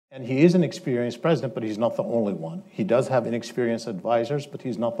And he is an experienced president, but he's not the only one. He does have inexperienced advisors, but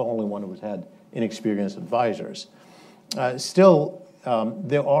he's not the only one who's had inexperienced advisors. Still,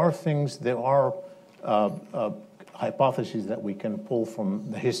 there are hypotheses that we can pull from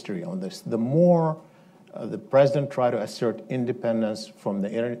the history on this. The more the president tried to assert independence from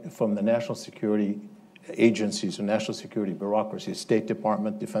the national security agencies or national security bureaucracies, State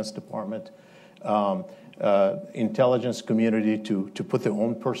Department, Defense Department, intelligence community to put their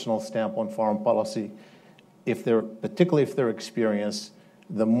own personal stamp on foreign policy, particularly if they're experienced,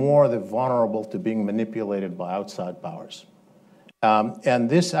 the more they're vulnerable to being manipulated by outside powers. And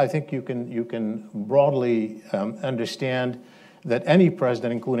this, I think you can broadly understand that any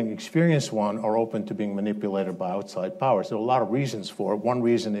president, including experienced one, are open to being manipulated by outside powers. There are a lot of reasons for it. One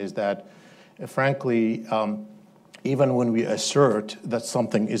reason is that, frankly, even when we assert that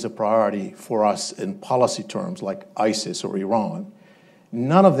something is a priority for us in policy terms, like ISIS or Iran,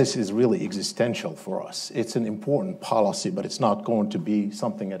 none of this is really existential for us. It's an important policy, but it's not going to be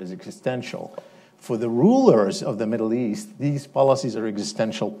something that is existential. For the rulers of the Middle East, these policies are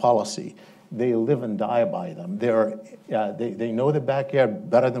existential policy. They live and die by them. They know the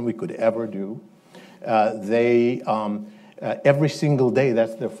backyard better than we could ever do. Every single day,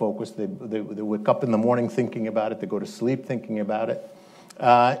 that's their focus. They wake up in the morning thinking about it. They go to sleep thinking about it.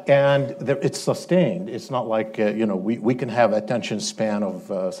 And it's sustained. It's not like, we can have attention span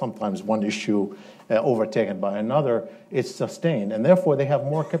of sometimes one issue overtaken by another. It's sustained. And therefore, they have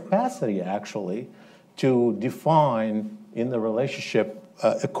more capacity, actually, to define in the relationship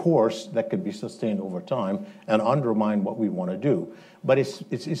a course that could be sustained over time and undermine what we want to do. But it's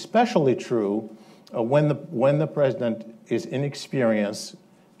especially true when the president is inexperienced,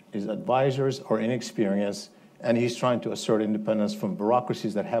 his advisors are inexperienced, and he's trying to assert independence from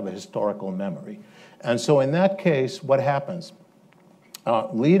bureaucracies that have a historical memory. And so in that case, what happens?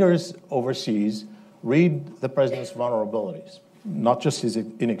 Leaders overseas read the president's vulnerabilities, not just his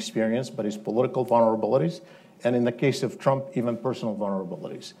inexperience, but his political vulnerabilities, and in the case of Trump, even personal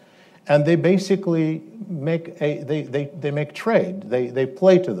vulnerabilities. And they basically make they make trade. They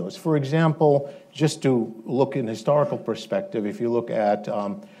play to those. For example, just to look in historical perspective, if you look at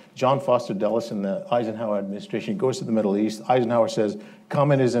John Foster Dulles in the Eisenhower administration, he goes to the Middle East. Eisenhower says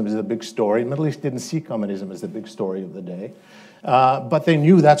communism is the big story. The Middle East didn't see communism as the big story of the day, but they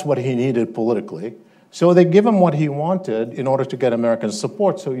knew that's what he needed politically. So they give him what he wanted in order to get American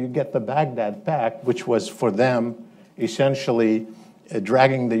support. So you get the Baghdad Pact, which was for them essentially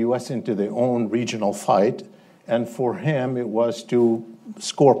dragging the U.S. into their own regional fight. And for him, it was to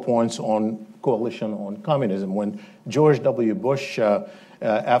score points on coalition on communism. When George W. Bush,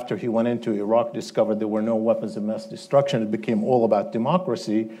 after he went into Iraq, discovered there were no weapons of mass destruction, it became all about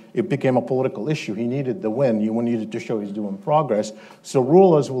democracy. It became a political issue. He needed the win. You needed to show he's doing progress. So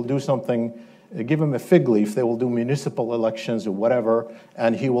rulers will do something, give him a fig leaf. They will do municipal elections or whatever,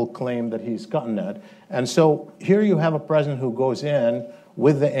 and he will claim that he's gotten that. And so here you have a president who goes in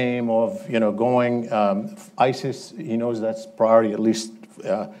with the aim of, going ISIS. He knows that's priority, at least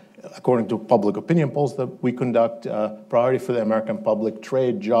according to public opinion polls that we conduct, priority for the American public,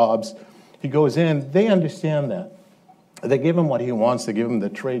 trade, jobs. He goes in. They understand that. They give him what he wants. They give him the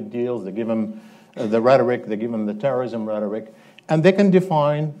trade deals. They give him the rhetoric. They give him the terrorism rhetoric. And they can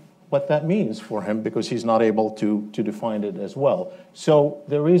define what that means for him because he's not able to define it as well. So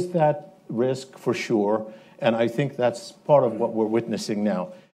there is that risk for sure, and I think that's part of what we're witnessing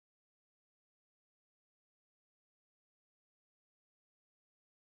now.